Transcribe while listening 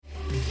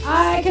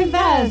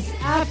Yes,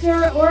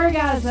 after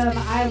orgasm,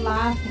 I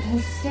laugh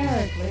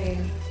hysterically.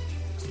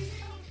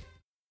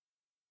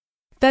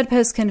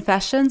 Bedpost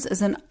Confessions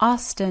is an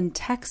Austin,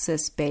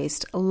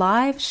 Texas-based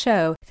live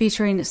show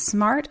featuring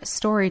smart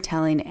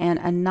storytelling and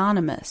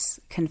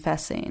anonymous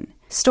confessing.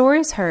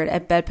 Stories heard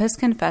at Bedpost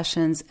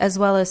Confessions, as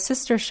well as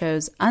sister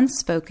shows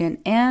Unspoken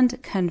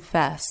and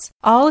Confess,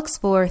 all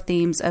explore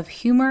themes of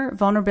humor,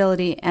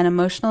 vulnerability, and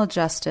emotional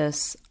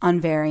justice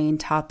on varying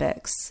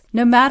topics.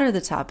 No matter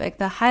the topic,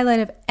 the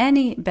highlight of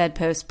any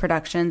Bedpost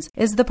productions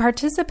is the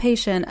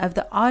participation of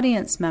the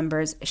audience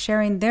members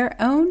sharing their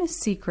own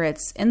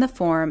secrets in the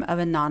form of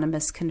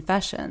anonymous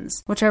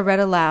confessions, which are read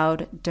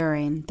aloud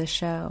during the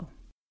show.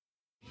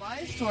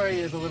 My story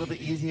is a little bit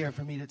easier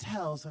for me to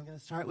tell, so I'm going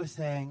to start with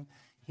saying,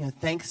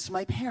 thanks to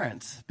my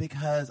parents,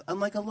 because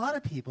unlike a lot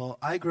of people,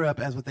 I grew up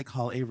as what they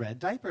call a red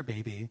diaper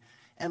baby.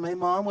 And my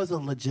mom was a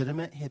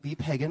legitimate hippie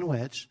pagan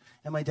witch,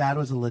 and my dad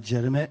was a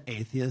legitimate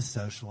atheist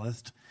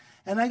socialist.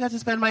 And I got to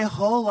spend my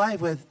whole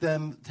life with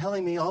them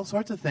telling me all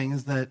sorts of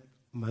things that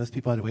most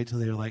people had to wait till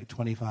they were like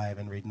 25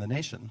 and reading The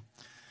Nation.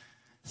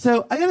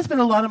 So I got to spend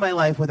a lot of my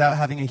life without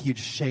having a huge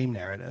shame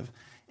narrative.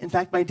 In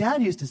fact, my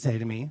dad used to say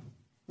to me,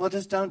 well,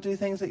 just don't do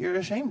things that you're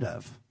ashamed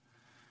of.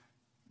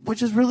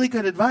 Which is really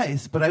good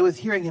advice, but I was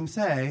hearing him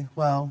say,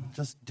 well,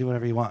 just do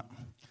whatever you want.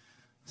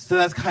 So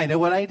that's kind of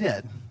what I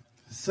did.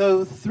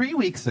 So 3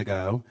 weeks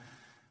ago,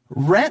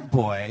 Rent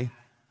Boy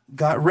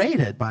got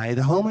raided by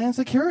the Homeland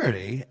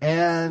Security,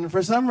 and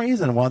for some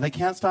reason, while they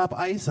can't stop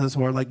ISIS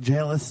or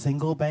jail a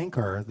single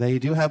banker, they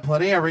do have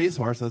plenty of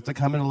resources to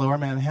come into Lower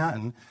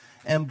Manhattan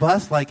and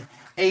bust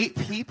 8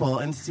 people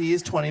and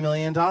seize $20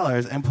 million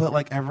and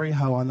put every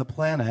hoe on the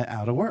planet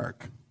out of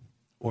work,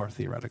 or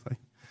theoretically.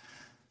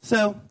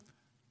 So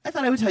I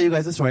thought I would tell you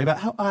guys a story about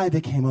how I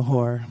became a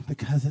whore,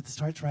 because it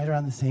starts right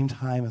around the same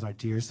time as our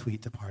dear,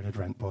 sweet, departed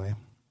Rent Boy. I'm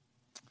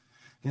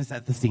going to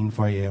set the scene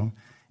for you.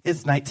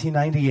 It's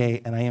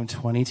 1998, and I am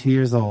 22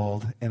 years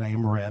old, and I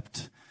am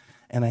ripped,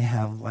 and I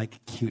have,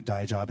 cute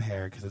dye job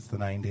hair, because it's the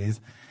 90s,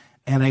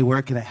 and I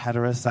work in a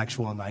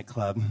heterosexual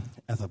nightclub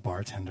as a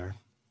bartender.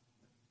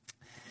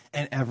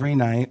 And every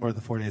night, or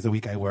the 4 days a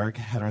week I work,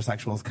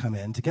 heterosexuals come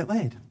in to get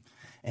laid.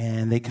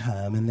 And they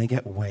come, and they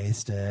get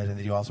wasted, and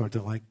they do all sorts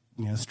of,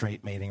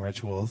 straight mating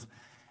rituals.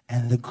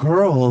 And the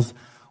girls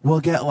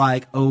will get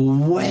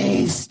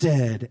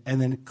wasted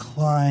and then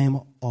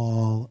climb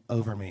all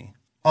over me.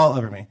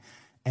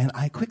 And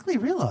I quickly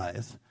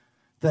realize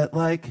that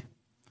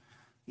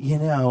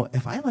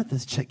if I let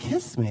this chick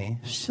kiss me,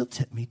 she'll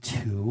tip me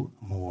 $2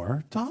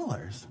 more.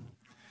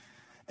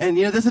 And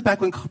this is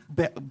back when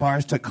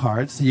bars took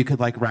cards, so you could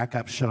rack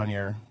up shit on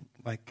your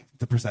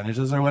the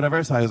percentages or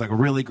whatever. So I was a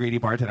really greedy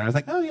bartender. I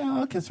was oh yeah,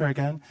 I'll kiss her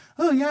again.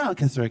 Oh yeah, I'll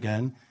kiss her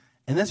again.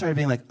 And then started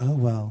being oh,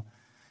 well,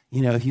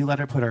 if you let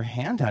her put her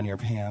hand down your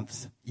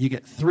pants, you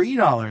get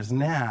 $3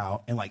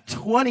 now and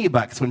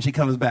 $20 when she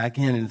comes back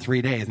in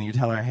 3 days, and you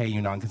tell her, hey,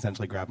 you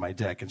non-consensually grabbed my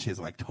dick, and she's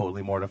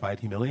totally mortified,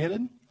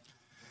 humiliated.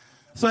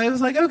 So I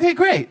was okay,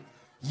 great.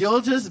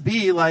 You'll just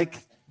be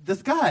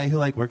this guy who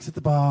works at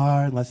the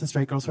bar and lets the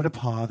straight girls sort of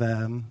paw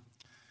them.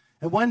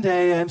 And one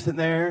day I'm sitting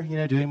there,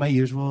 doing my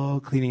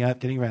usual cleaning up,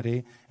 getting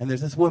ready, and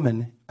there's this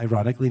woman,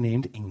 ironically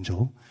named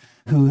Angel,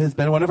 who has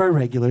been one of our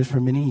regulars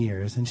for many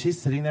years, and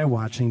she's sitting there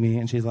watching me,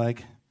 and she's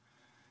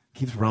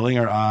keeps rolling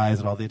her eyes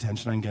at all the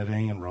attention I'm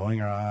getting and rolling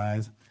her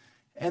eyes.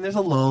 And there's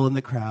a lull in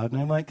the crowd,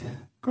 and I'm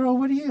girl,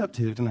 what are you up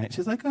to tonight?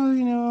 She's oh, I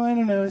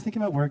don't know, I was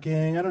thinking about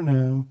working, I don't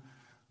know.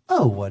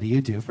 Oh, what do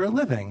you do for a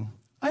living?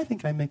 I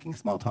think I'm making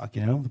small talk,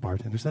 The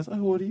bartender says,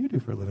 oh, what do you do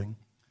for a living?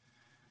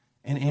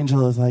 And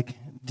Angel is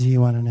do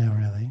you want to know,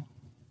 really?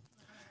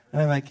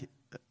 And I'm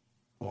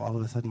well, all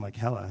of a sudden,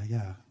 hella,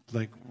 yeah.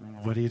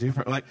 What do you do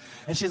for,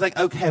 and she's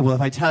okay, well,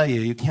 if I tell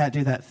you, you can't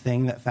do that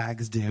thing that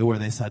fags do where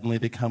they suddenly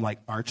become,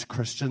 arch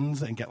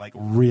Christians and get,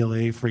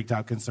 really freaked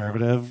out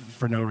conservative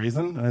for no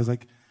reason. And I was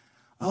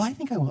oh, I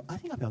think I will. I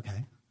think I'll be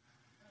okay.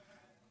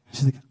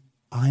 She's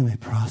I'm a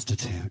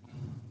prostitute.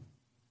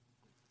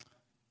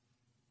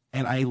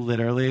 And I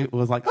literally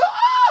was oh my God,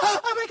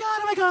 oh my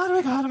God, oh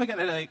my God, oh my God.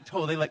 And I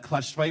totally,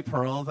 clutched my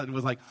pearls and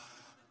was I'm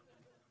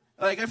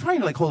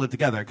trying to, hold it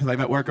together because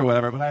I'm at work or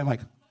whatever, but I'm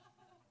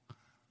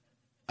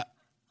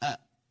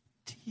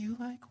do you,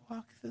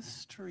 walk the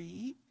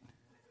street?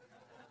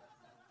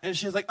 And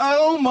she's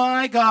oh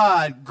my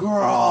God,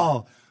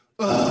 girl.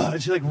 Ugh.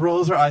 And she,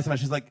 rolls her eyes, and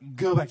she's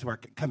go back to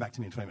work. Come back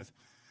to me in 20 minutes.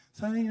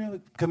 So I,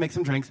 come make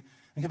some drinks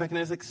and come back, and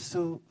I was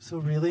so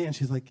really? And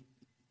she's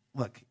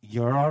look,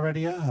 you're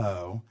already a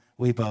hoe.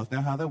 We both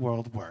know how the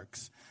world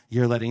works.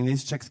 You're letting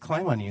these chicks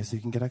climb on you so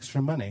you can get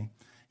extra money.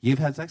 You've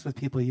had sex with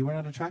people you were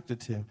not attracted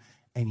to,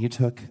 and you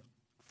took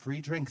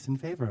free drinks in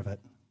favor of it.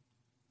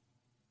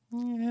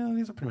 Yeah,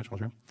 these are pretty much all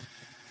true.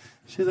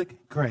 She's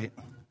great.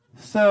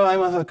 So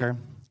I'm a hooker,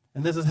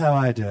 and this is how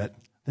I do it.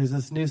 There's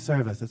this new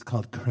service. It's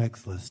called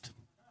Craigslist.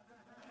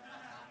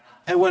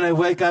 And when I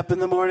wake up in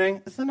the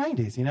morning, it's the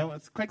 90s,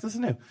 it's Craigslist is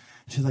new.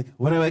 She's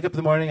when I wake up in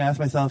the morning, I ask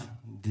myself,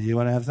 do you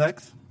want to have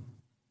sex?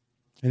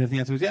 And if the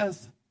answer is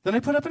yes, then I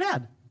put up an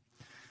ad.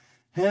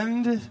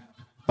 And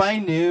By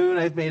noon,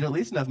 I've made at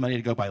least enough money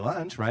to go buy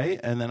lunch, right?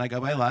 And then I go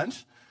buy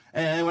lunch.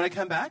 And when I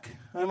come back,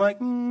 I'm like,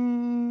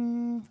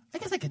 I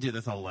guess I could do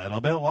this a little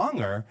bit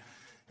longer.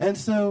 And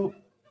so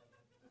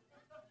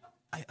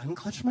I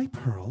unclutch my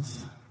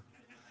pearls.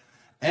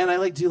 And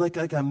I do like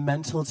a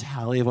mental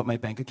tally of what my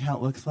bank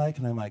account looks like.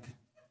 And I'm like,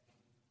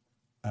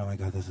 oh my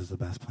God, this is the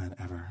best plan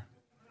ever.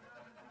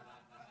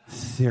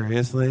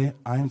 Seriously?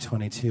 I'm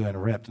 22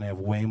 and ripped, and I have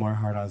way more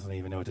hard-ons than I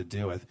even know what to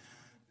do with.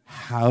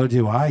 How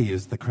do I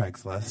use the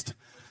Craigslist?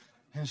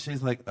 And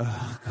she's like,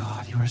 oh,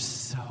 God, you are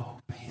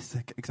so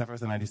basic. Except for it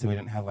was the 90s, so we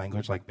didn't have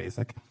language like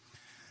basic.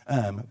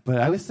 But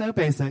I was so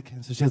basic.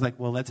 And so she was like,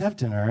 well, let's have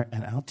dinner,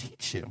 and I'll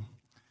teach you.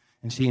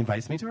 And she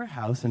invites me to her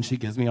house, and she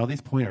gives me all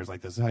these pointers,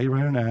 like, this is how you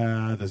write an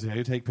ad, this is how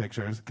you take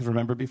pictures. Because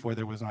remember, before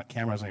there was not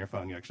cameras on your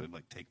phone, you actually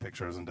take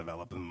pictures and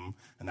develop them,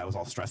 and that was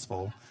all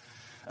stressful.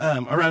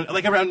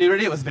 Around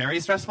nudity, it was very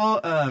stressful.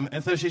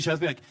 And so she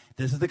shows me,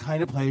 this is the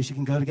kind of place you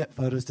can go to get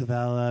photos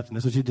developed, and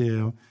this is what you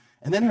do.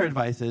 And then her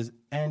advice is,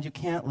 and you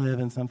can't live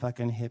in some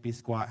fucking hippie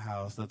squat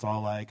house that's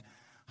all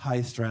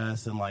high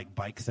stress and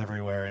bikes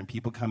everywhere and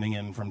people coming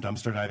in from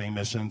dumpster diving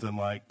missions and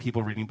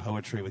people reading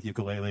poetry with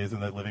ukuleles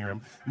in the living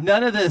room.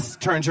 None of this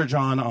turns your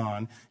John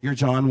on. Your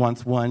John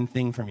wants one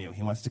thing from you.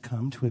 He wants to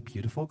come to a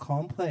beautiful,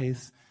 calm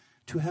place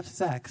to have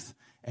sex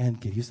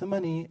and give you some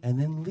money and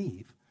then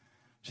leave.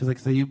 She's like,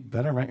 so you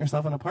better rent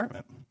yourself an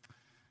apartment.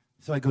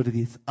 So I go to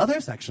this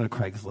other section of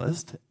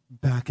Craigslist,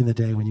 back in the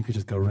day when you could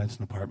just go rent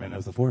an apartment, it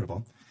was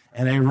affordable.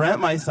 And I rent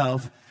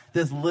myself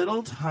this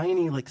little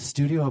tiny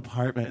studio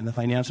apartment in the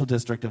financial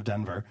district of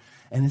Denver.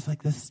 And it's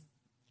this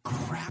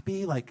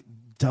crappy,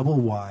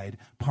 double wide,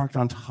 parked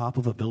on top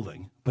of a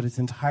building. But it's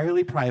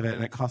entirely private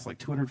and it costs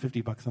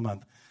 $250 a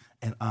month.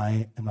 And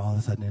I am all of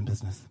a sudden in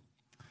business.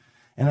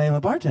 And I am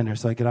a bartender,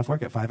 so I get off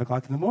work at 5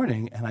 o'clock in the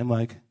morning and I'm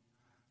like,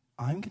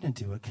 I'm going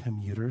to do a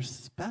commuter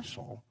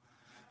special.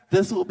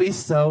 This will be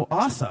so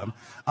awesome.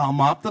 I'll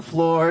mop the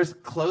floors,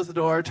 close the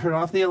door, turn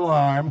off the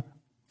alarm,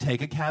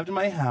 take a cab to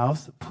my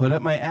house, put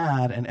up my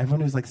ad, and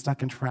everyone who's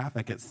stuck in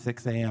traffic at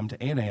 6 a.m. to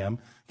 8 a.m.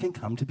 can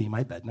come to be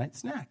my bed night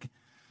snack. I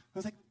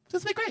was like,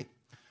 this will be great.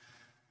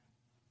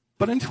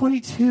 But I'm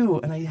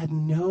 22, and I had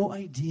no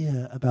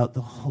idea about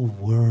the whole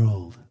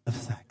world of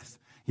sex.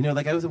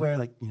 I was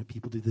aware,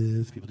 people do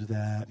this, people do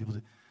that, people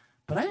do...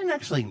 But I didn't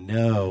actually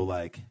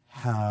know,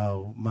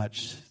 how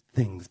much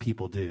things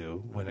people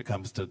do when it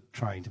comes to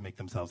trying to make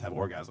themselves have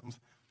orgasms.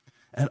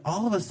 And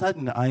all of a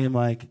sudden, I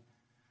am,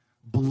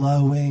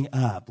 blowing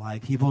up.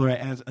 People are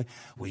asking,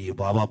 will you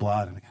blah, blah,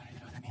 blah? And I'm like, I don't even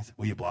know what that means.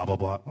 Will you blah, blah,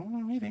 blah? Oh,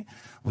 maybe.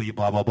 Will you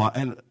blah, blah, blah?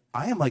 And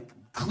I am,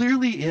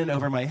 clearly in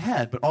over my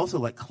head, but also,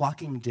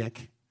 clocking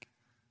dick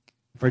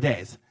for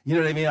days. You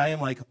know what I mean? I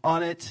am,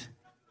 on it,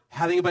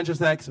 having a bunch of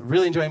sex,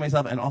 really enjoying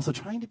myself, and also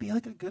trying to be, a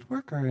good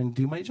worker and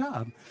do my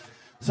job.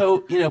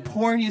 So,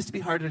 porn used to be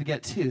harder to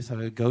get, too. So I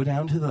would go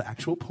down to the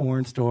actual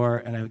porn store,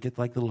 and I would get,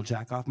 little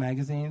jack-off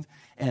magazines.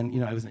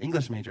 And, I was an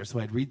English major, so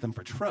I'd read them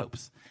for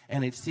tropes.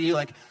 And I'd see,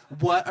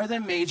 what are the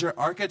major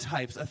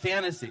archetypes of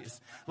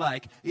fantasies?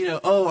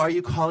 Oh, are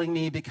you calling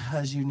me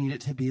because you need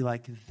it to be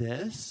like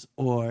this?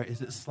 Or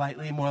is it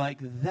slightly more like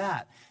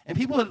that? And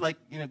people would,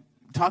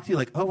 talk to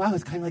you oh, wow,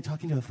 it's kind of like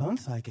talking to a phone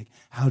psychic.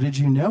 How did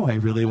you know I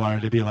really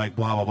wanted to be blah,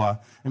 blah, blah?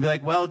 And be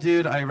well,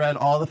 dude, I read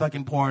all the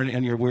fucking porn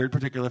in your weird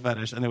particular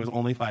fetish, and there was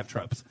only 5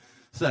 tropes.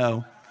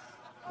 So,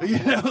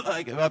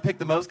 I'll pick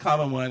the most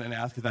common one and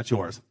ask if that's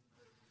yours.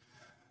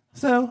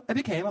 So I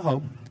became a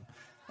hoe.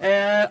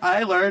 And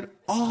I learned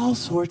all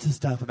sorts of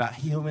stuff about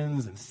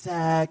humans and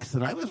sex,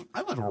 and I was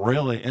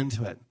really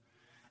into it.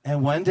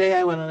 And one day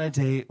I went on a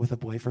date with a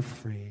boy for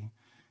free,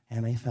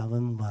 and I fell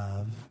in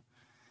love.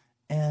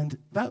 And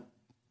about,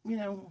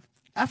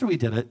 after we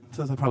did it,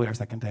 so it was probably our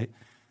second date,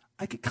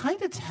 I could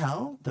kind of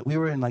tell that we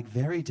were in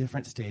very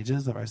different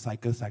stages of our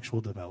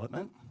psychosexual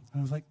development. And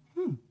I was like,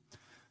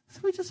 So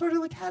we just sort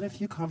of had a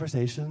few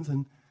conversations,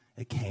 and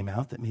it came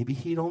out that maybe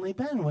he'd only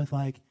been with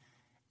 8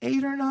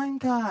 or 9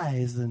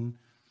 guys, and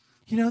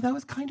that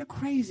was kind of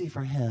crazy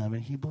for him,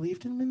 and he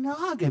believed in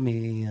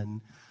monogamy,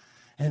 and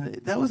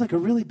that was a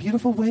really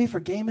beautiful way for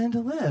gay men to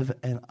live.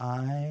 And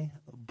I,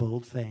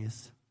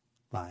 bold-face,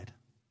 lied.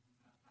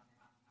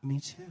 Me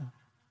too,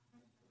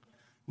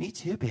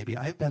 baby.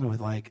 I've been with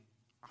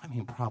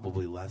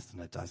probably less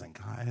than a dozen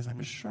guys,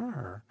 I'm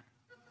sure.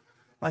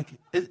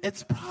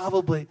 It's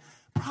probably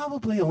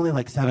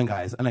only 7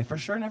 guys, and I for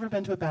sure never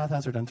been to a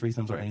bathhouse or done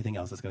threesomes or anything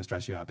else that's going to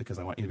stress you out because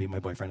I want you to be my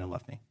boyfriend and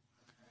love me.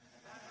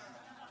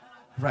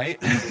 Right?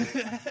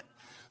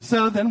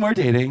 So then we're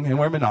dating and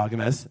we're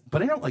monogamous,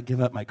 but I don't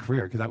give up my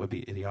career because that would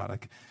be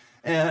idiotic.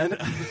 And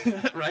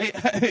right?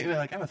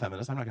 I'm a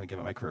feminist. I'm not going to give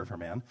up my career for a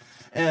man.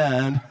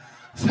 And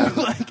so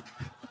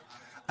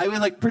I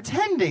was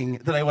pretending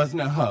that I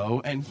wasn't a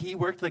hoe, and he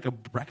worked a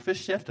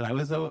breakfast shift, and I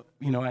was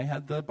I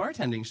had the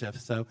bartending shift.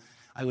 So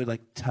I would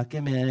tuck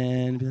him in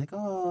and be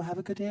oh, have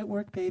a good day at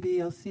work, baby.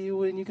 I'll see you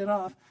when you get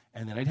off.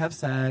 And then I'd have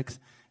sex.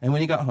 And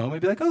when he got home,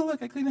 I'd be oh,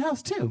 look, I cleaned the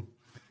house too.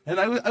 And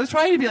I was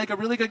trying to be a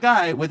really good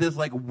guy with this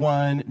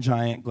one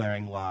giant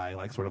glaring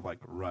lie, sort of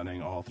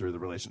running all through the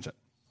relationship.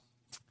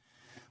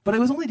 But I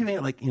was only doing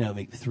it like,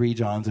 maybe 3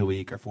 Johns a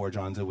week or 4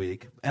 Johns a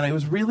week. And I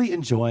was really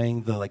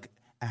enjoying the like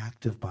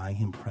act of buying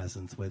him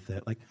presents with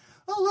it. Like,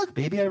 oh, look,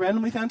 baby, I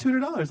randomly found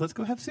 $200. Let's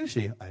go have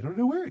sushi. I don't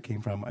know where it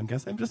came from. I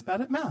guess I'm just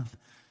bad at math.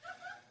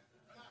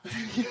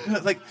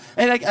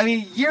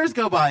 Years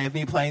go by of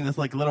me playing this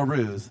like little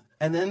ruse.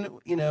 And then,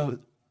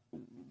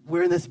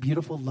 we're in this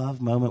beautiful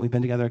love moment. We've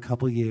been together a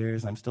couple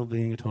years. I'm still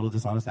being a total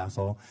dishonest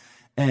asshole.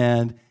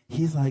 And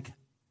he's like,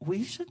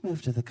 we should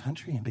move to the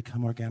country and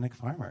become organic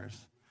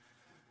farmers.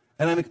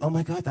 And I'm like, oh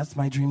my God, that's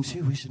my dream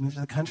too. We should move to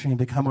the country and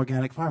become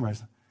organic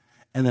farmers.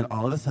 And then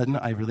all of a sudden,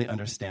 I really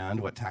understand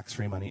what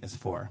tax-free money is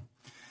for.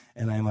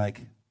 And I'm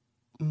like,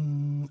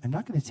 I'm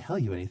not going to tell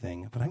you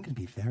anything, but I'm going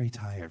to be very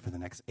tired for the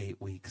next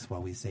 8 weeks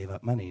while we save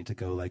up money to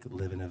go like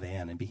live in a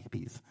van and be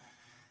hippies.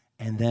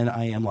 And then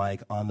I am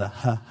like on the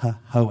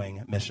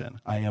hoeing mission.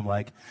 I am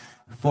like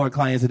 4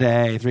 clients a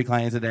day, 3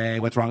 clients a day.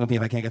 What's wrong with me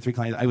if I can't get 3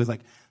 clients? I was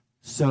like,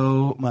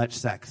 so much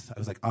sex. I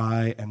was like,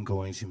 I am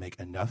going to make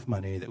enough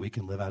money that we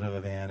can live out of a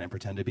van and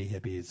pretend to be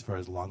hippies for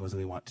as long as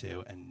we want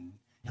to. And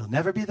he'll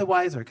never be the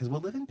wiser because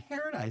we'll live in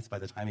paradise by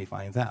the time he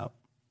finds out.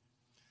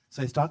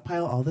 So I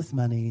stockpile all this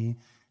money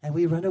and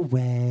we run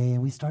away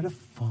and we start a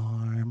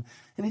farm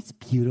and it's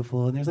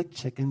beautiful. And there's like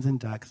chickens and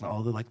ducks and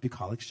all the like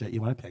bucolic shit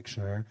you want to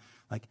picture.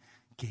 Like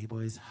gay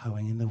boys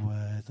hoeing in the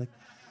woods. Like,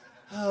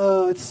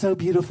 oh, it's so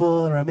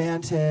beautiful and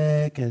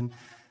romantic. And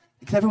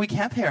except for we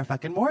can't pay our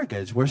fucking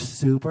mortgage. We're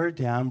super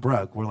damn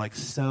broke. We're like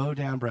so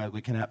damn broke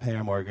we cannot pay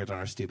our mortgage on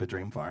our stupid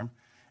dream farm.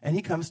 And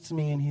he comes to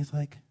me and he's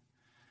like,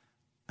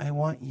 I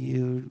want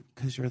you,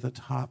 because you're the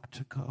top,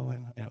 to go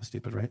and,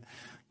 stupid, right?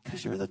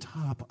 Because you're the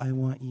top, I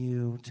want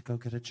you to go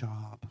get a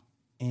job.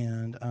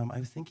 And I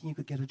was thinking you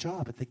could get a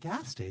job at the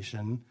gas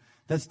station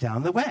that's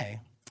down the way.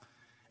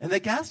 And the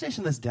gas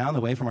station that's down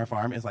the way from our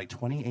farm is like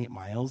 28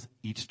 miles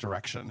each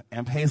direction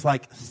and pays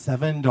like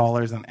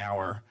 $7 an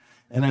hour.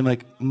 And I'm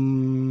like,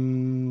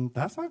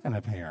 that's not going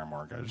to pay our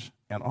mortgage.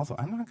 And also,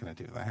 I'm not going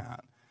to do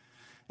that.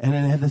 And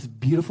then I had this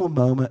beautiful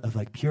moment of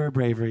like pure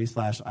bravery /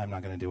 I'm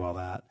not going to do all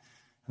that.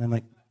 And I'm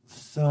like,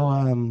 so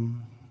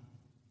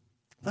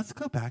let's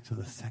go back to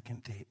the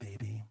second date,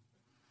 baby.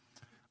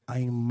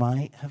 I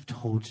might have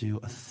told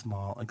you a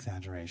small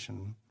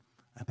exaggeration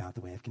about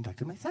the way I've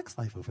conducted my sex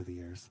life over the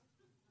years.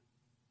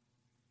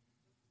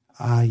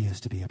 I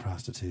used to be a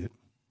prostitute.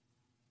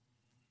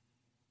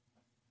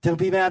 Don't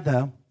be mad,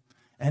 though.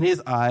 And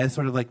his eyes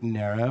sort of like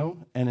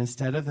narrow, and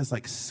instead of this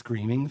like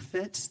screaming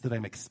fit that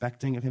I'm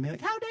expecting of him, he's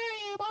like, how dare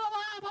you, blah,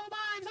 blah, blah,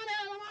 blah,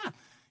 blah, blah.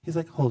 He's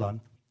like, hold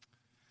on.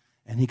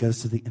 And he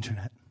goes to the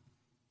internet.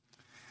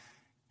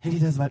 And he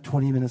does about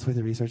 20 minutes worth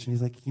of research, and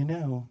he's like,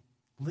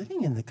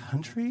 living in the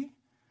country,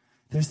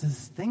 there's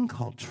this thing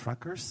called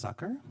trucker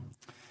sucker.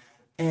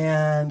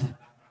 And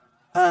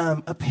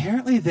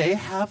apparently they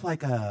have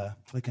like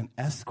an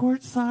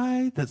escort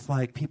side that's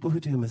like people who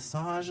do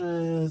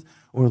massages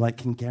or like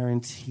can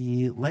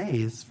guarantee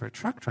lays for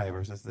truck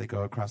drivers as they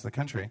go across the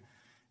country.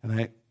 And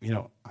I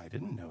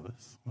didn't know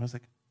this. I was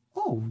like,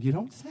 oh, you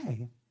don't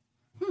say.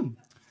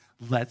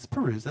 Let's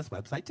peruse this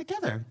website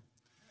together.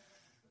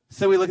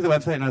 So we look at the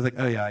website and I was like,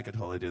 oh yeah, I could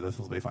totally do this.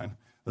 This will be fine.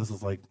 This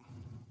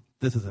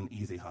is an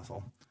easy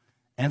hustle.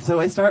 And so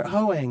I start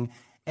hoeing.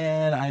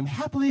 And I'm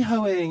happily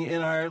hoeing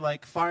in our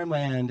like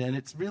farmland, and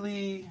it's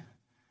really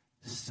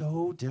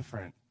so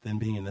different than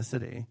being in the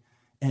city.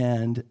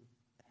 And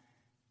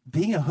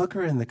being a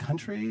hooker in the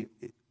country,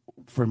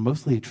 for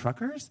mostly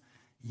truckers,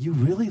 you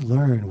really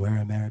learn where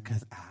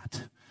America's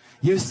at.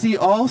 You see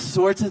all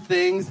sorts of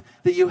things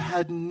that you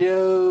had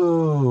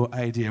no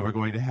idea were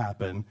going to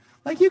happen.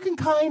 Like you can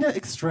kind of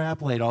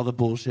extrapolate all the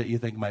bullshit you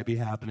think might be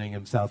happening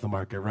in South of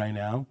Market right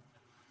now.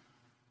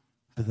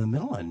 But in the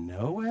middle of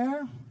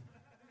nowhere,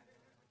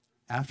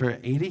 after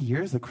 80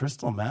 years of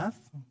crystal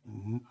meth,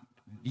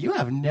 you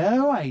have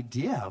no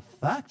idea how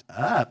fucked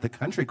up the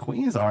country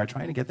queens are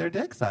trying to get their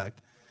dick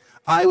sucked.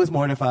 I was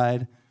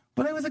mortified,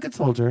 but I was a good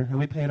soldier, and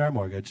we paid our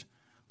mortgage.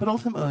 But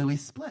ultimately, we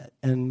split,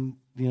 and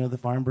the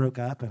farm broke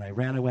up, and I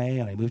ran away,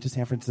 and I moved to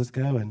San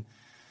Francisco, and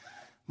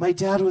my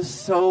dad was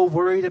so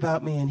worried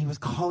about me, and he was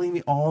calling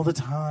me all the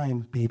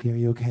time, baby, are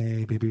you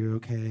okay? Baby, you're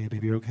okay?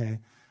 Baby, you're okay?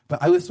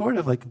 But I was sort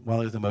of like,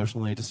 while I was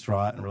emotionally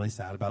distraught and really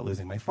sad about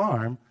losing my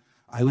farm,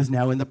 I was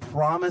now in the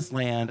promised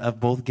land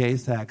of both gay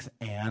sex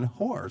and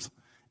whores.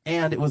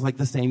 And it was like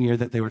the same year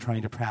that they were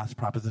trying to pass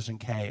Proposition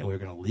K and we were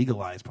going to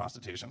legalize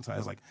prostitution. So I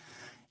was like,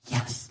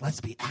 yes,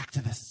 let's be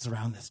activists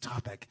around this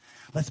topic.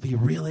 Let's be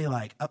really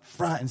like up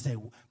front and say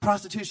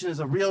prostitution is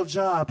a real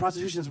job.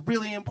 Prostitution is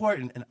really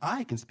important. And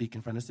I can speak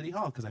in front of City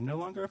Hall because I'm no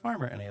longer a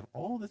farmer and I have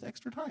all this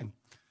extra time.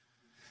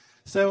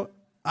 So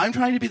I'm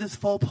trying to be this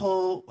full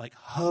pull, like,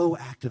 hoe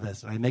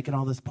activist, and I'm making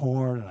all this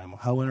porn, and I'm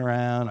hoeing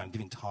around, I'm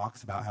giving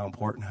talks about how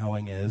important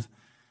hoeing is,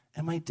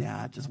 and my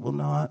dad just will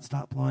not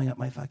stop blowing up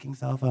my fucking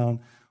cell phone.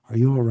 Are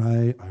you all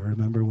right? I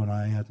remember when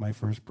I had my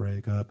first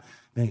breakup.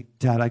 Hey,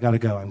 Dad, I gotta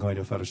go. I'm going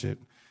to a photo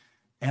shoot.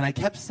 And I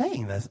kept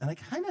saying this, and I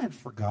kind of had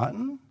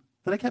forgotten,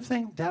 but I kept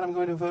saying, Dad, I'm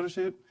going to a photo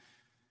shoot.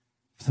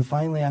 So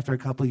finally, after a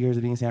couple of years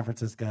of being in San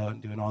Francisco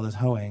and doing all this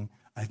hoeing,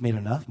 I've made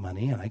enough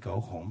money and I go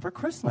home for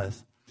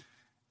Christmas.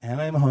 And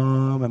I'm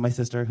home, and my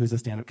sister, who's a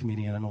stand-up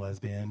comedian and a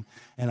lesbian,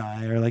 and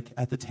I are like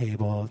at the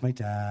table with my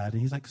dad,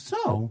 and he's like,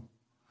 so,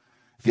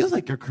 feels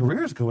like your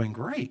career's going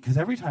great, because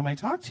every time I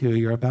talk to you,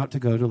 you're about to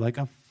go to like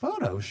a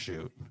photo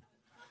shoot.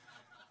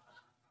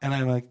 And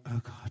I'm like,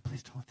 oh God,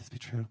 please don't let this be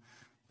true.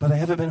 But I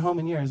haven't been home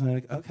in years. And I'm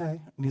like, okay.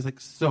 And he's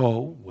like,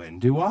 so when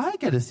do I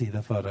get to see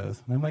the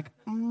photos? And I'm like,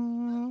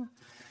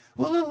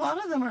 well, a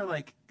lot of them are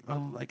like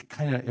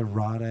kind of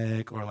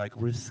erotic or like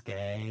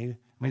risque.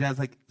 My dad's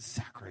like,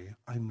 Zachary,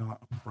 I'm not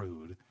a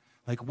prude.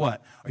 Like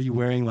what? Are you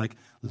wearing like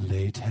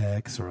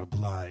latex or a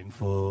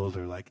blindfold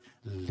or like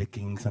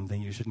licking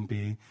something you shouldn't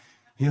be?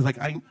 He's like,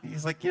 I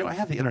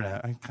have the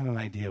internet. I kind of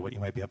an idea what you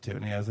might be up to.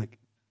 And I was like,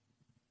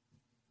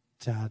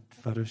 Dad,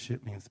 photo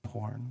shoot means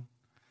porn.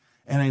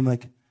 And I'm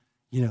like,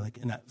 like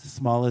in that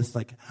smallest,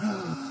 like,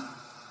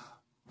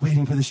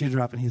 waiting for the shoe to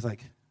drop. And he's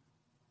like,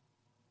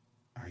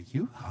 are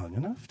you hung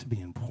enough to be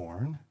in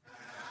porn?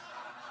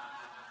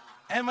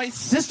 And my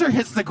sister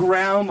hits the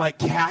ground, like,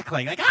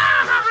 cackling, like,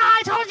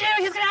 I told you,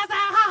 he's going to ask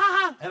that, ha, ha,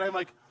 ha. And I'm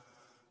like,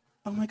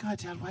 oh my God,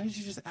 Dad, why did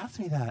you just ask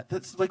me that?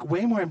 That's, like,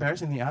 way more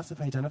embarrassing than you asked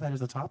if I identified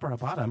as a top or a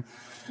bottom.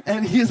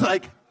 And he's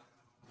like,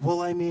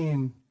 well, I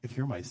mean, if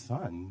you're my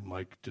son,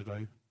 like,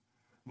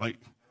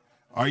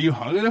 are you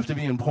hung enough to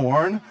be in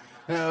porn?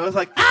 And I was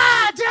like,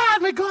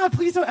 Dad, my God,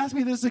 please don't ask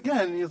me this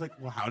again. And he was like,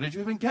 well, how did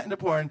you even get into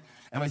porn?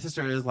 And my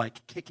sister is,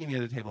 like, kicking me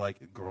at the table,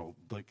 like, girl,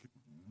 like,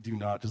 do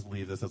not just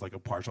leave this as, like, a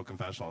partial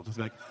confessional. Just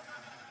like,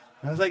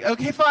 I was like,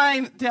 okay,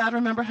 fine. Dad,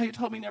 remember how you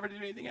told me never to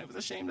do anything I was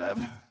ashamed of?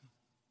 I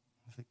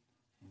was like,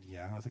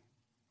 yeah. I was like,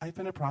 I've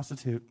been a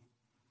prostitute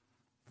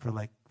for,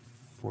 like,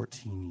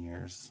 14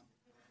 years.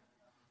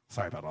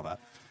 Sorry about all that.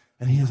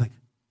 And he was like,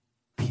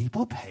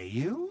 people pay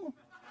you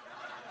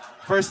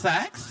for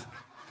sex?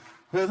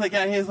 And I was like,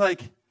 yeah. And he's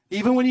like,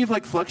 even when you've,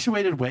 like,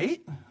 fluctuated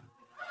weight?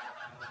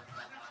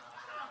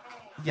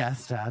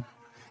 Yes, Dad.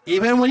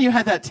 Even when you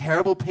had that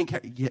terrible pink hair.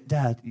 Yeah,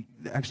 Dad,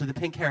 actually, the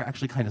pink hair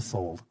actually kind of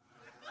sold.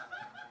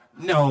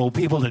 No,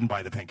 people didn't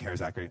buy the pink hair,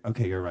 Zachary.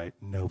 Okay, you're right.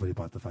 Nobody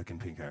bought the fucking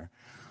pink hair.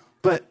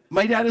 But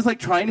my dad is, like,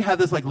 trying to have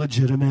this, like,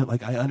 legitimate,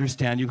 like, I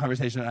understand you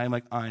conversation. And I'm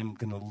like, I'm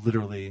going to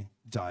literally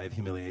die of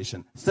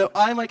humiliation. So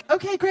I'm like,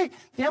 okay, great.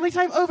 Family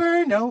time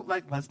over. No,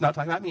 like, let's not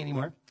talk about me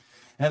anymore.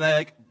 And I,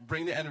 like,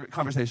 bring the end of the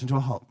conversation to a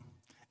halt.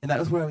 And that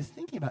was where I was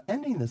thinking about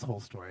ending this whole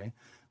story.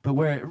 But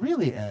where it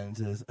really ends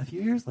is a few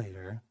years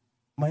later,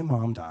 my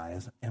mom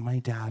dies, and my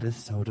dad is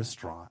so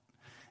distraught.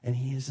 And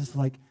he is just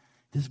like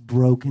this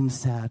broken,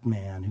 sad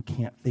man who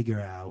can't figure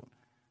out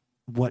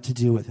what to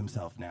do with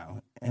himself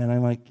now. And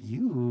I'm like,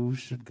 you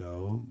should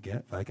go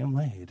get fucking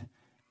laid.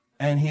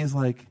 And he's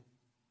like,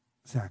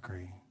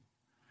 Zachary,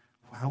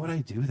 how would I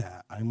do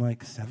that? I'm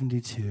like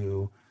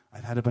 72.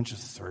 I've had a bunch of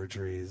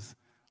surgeries.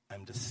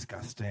 I'm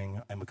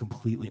disgusting. I'm a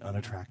completely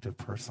unattractive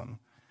person.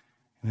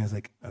 And I was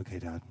like, okay,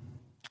 Dad.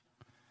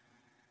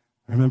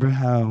 Remember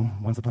how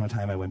once upon a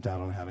time I went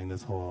down on having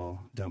this whole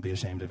don't be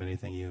ashamed of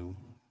anything you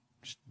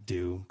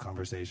do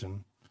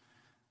conversation?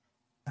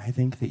 I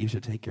think that you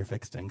should take your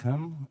fixed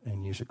income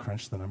and you should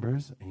crunch the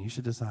numbers and you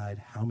should decide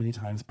how many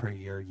times per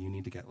year you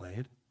need to get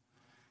laid.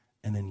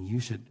 And then you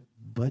should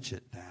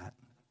budget that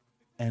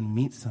and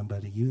meet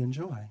somebody you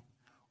enjoy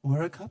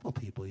or a couple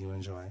people you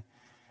enjoy.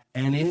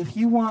 And if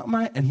you want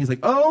and he's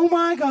like, oh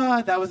my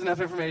God, that was enough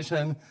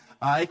information.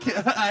 I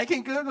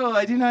can Google.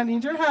 I do not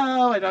need your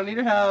help. I don't need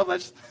your help.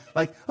 Let's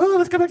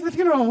go back to the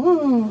funeral.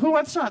 Ooh, who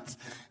wants shots?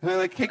 And I'm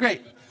like, okay,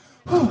 great.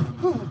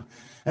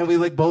 And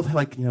we both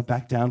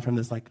back down from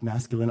this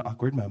masculine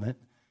awkward moment.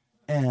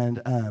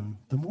 And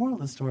the moral of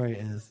the story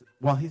is,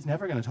 while he's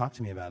never going to talk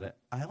to me about it,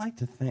 I like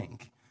to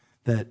think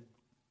that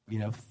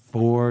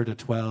 4 to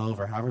 12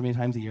 or however many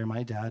times a year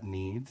my dad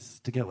needs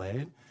to get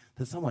laid,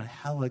 that someone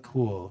hella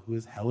cool who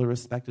is hella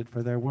respected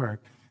for their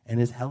work and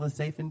is hella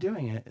safe in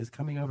doing it is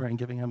coming over and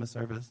giving him a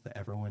service that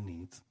everyone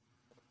needs.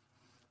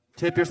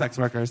 Tip your sex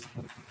workers.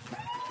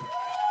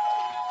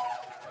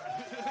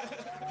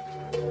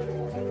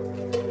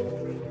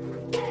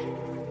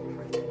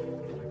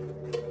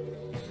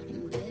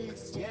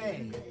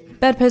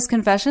 Bedpost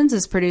Confessions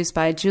is produced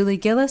by Julie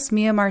Gillis,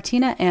 Mia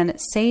Martina, and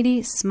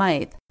Sadie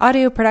Smythe.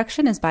 Audio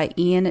production is by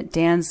Ian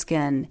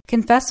Danskin.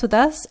 Confess with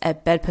us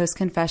at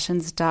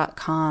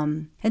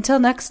bedpostconfessions.com. Until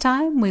next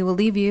time, we will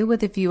leave you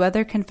with a few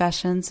other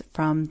confessions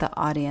from the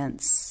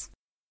audience.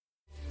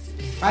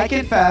 I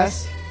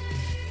confess,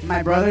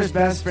 my brother's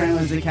best friend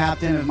was the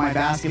captain of my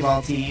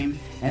basketball team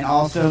and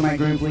also my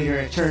group leader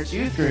at church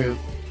youth group.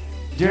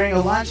 During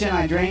a luncheon,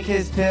 I drank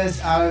his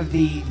piss out of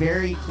the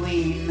very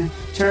clean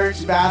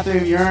church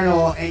bathroom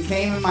urinal and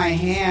came in my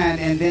hand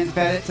and then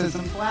fed it to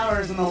some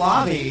flowers in the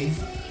lobby.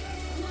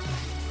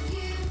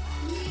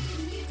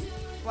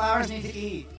 Flowers need to eat.